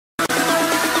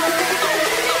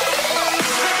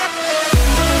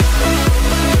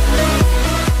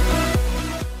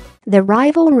The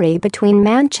rivalry between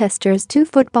Manchester's two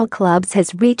football clubs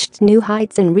has reached new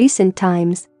heights in recent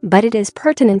times, but it is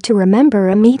pertinent to remember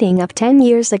a meeting of 10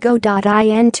 years ago.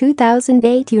 In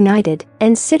 2008, United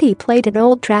and City played at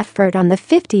Old Trafford on the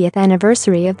 50th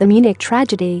anniversary of the Munich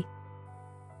tragedy.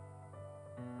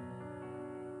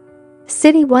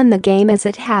 City won the game as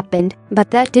it happened,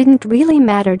 but that didn't really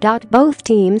matter. Both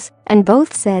teams and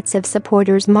both sets of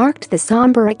supporters marked the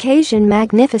somber occasion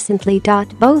magnificently.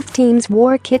 Both teams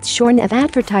wore kits shorn of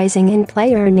advertising and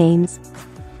player names.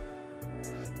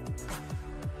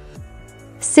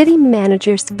 City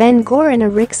manager Sven-Göran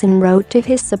Eriksson wrote to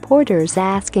his supporters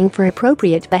asking for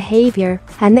appropriate behavior,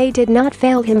 and they did not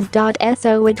fail him.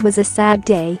 So it was a sad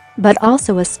day, but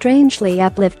also a strangely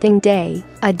uplifting day,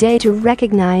 a day to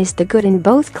recognize the good in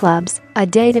both clubs, a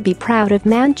day to be proud of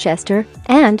Manchester,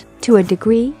 and, to a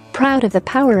degree, proud of the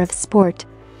power of sport.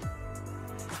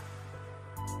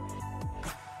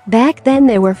 Back then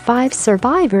there were 5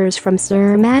 survivors from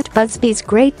Sir Matt Busby's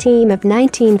great team of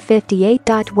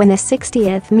 1958. When the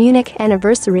 60th Munich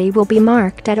anniversary will be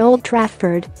marked at Old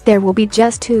Trafford, there will be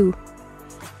just 2.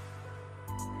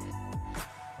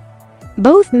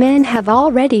 Both men have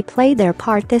already played their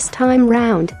part this time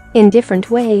round, in different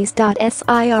ways.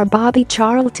 Sir Bobby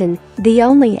Charlton, the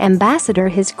only ambassador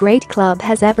his great club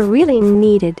has ever really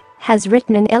needed, has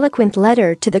written an eloquent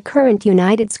letter to the current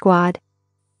United squad.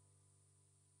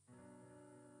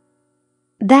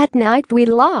 That night we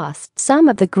lost some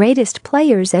of the greatest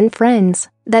players and friends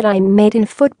that I made in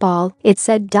football, it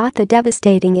said. The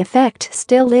devastating effect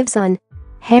still lives on.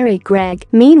 Harry Gregg,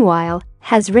 meanwhile,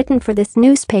 has written for this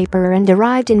newspaper and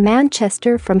arrived in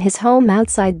Manchester from his home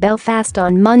outside Belfast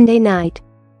on Monday night.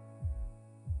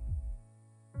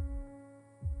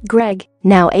 Gregg,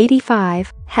 now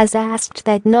 85, has asked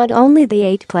that not only the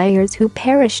 8 players who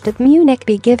perished at Munich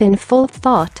be given full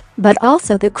thought, but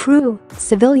also the crew,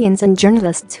 civilians and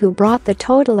journalists who brought the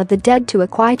total of the dead to a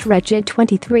quite wretched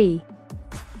 23.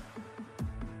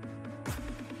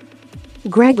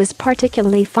 Gregg was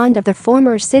particularly fond of the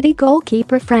former City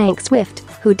goalkeeper Frank Swift,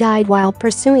 who died while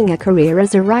pursuing a career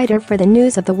as a writer for the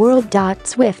News of the World.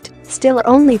 Swift, still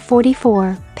only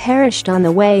 44, perished on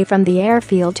the way from the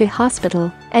airfield to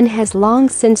hospital and has long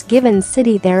since given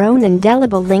City their own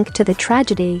indelible link to the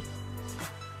tragedy.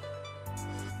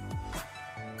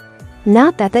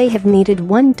 Not that they have needed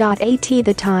one. At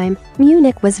the time,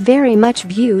 Munich was very much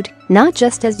viewed not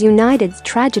just as United's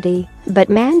tragedy, but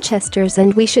Manchester's,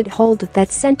 and we should hold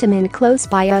that sentiment close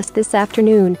by us this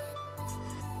afternoon.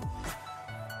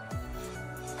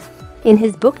 In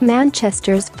his book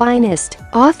Manchester's Finest,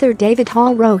 author David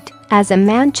Hall wrote, "As a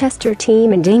Manchester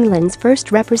team and England's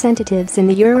first representatives in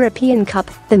the European Cup,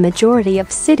 the majority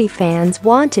of City fans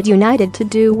wanted United to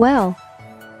do well.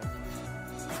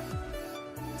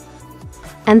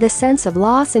 And the sense of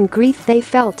loss and grief they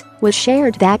felt was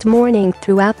shared that morning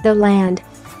throughout the land.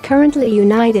 Currently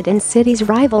United and City's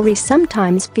rivalry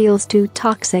sometimes feels too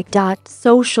toxic.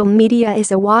 Social media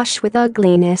is awash with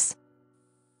ugliness.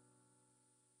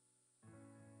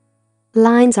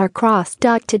 Lines are crossed.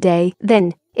 Today,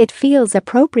 then, it feels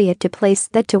appropriate to place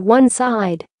that to one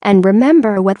side and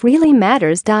remember what really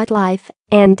matters. Life,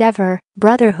 endeavor,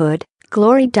 brotherhood,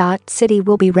 glory. City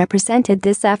will be represented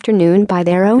this afternoon by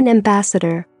their own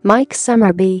ambassador, Mike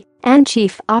Summerby, and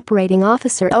Chief Operating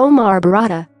Officer Omar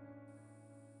Barada.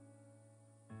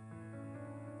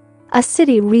 A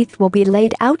City wreath will be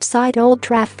laid outside Old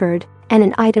Trafford, and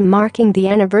an item marking the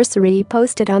anniversary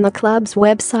posted on the club's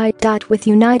website. With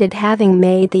United having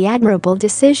made the admirable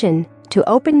decision to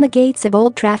open the gates of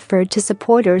Old Trafford to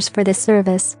supporters for the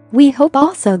service, we hope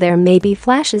also there may be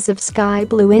flashes of sky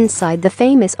blue inside the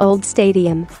famous old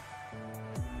stadium.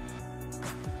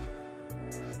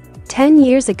 10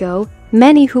 years ago,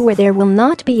 many who were there will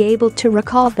not be able to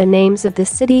recall the names of the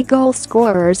City goal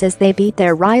scorers as they beat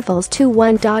their rivals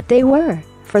 2-1. They were,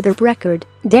 for the record,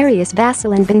 Darius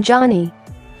Vassell and Benjani.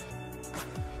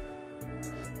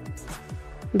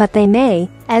 But they may,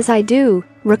 as I do,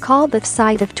 recall the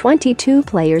sight of 22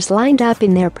 players lined up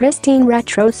in their pristine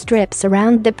retro strips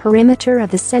around the perimeter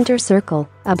of the center circle,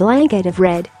 a blanket of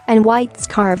red and white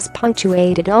scarves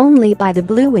punctuated only by the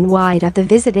blue and white of the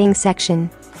visiting section.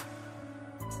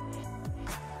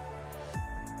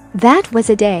 That was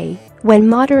a day when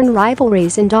modern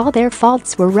rivalries and all their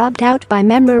faults were rubbed out by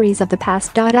memories of the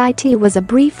past. It was a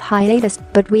brief hiatus,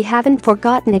 but we haven't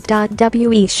forgotten it.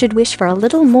 We should wish for a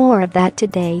little more of that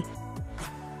today.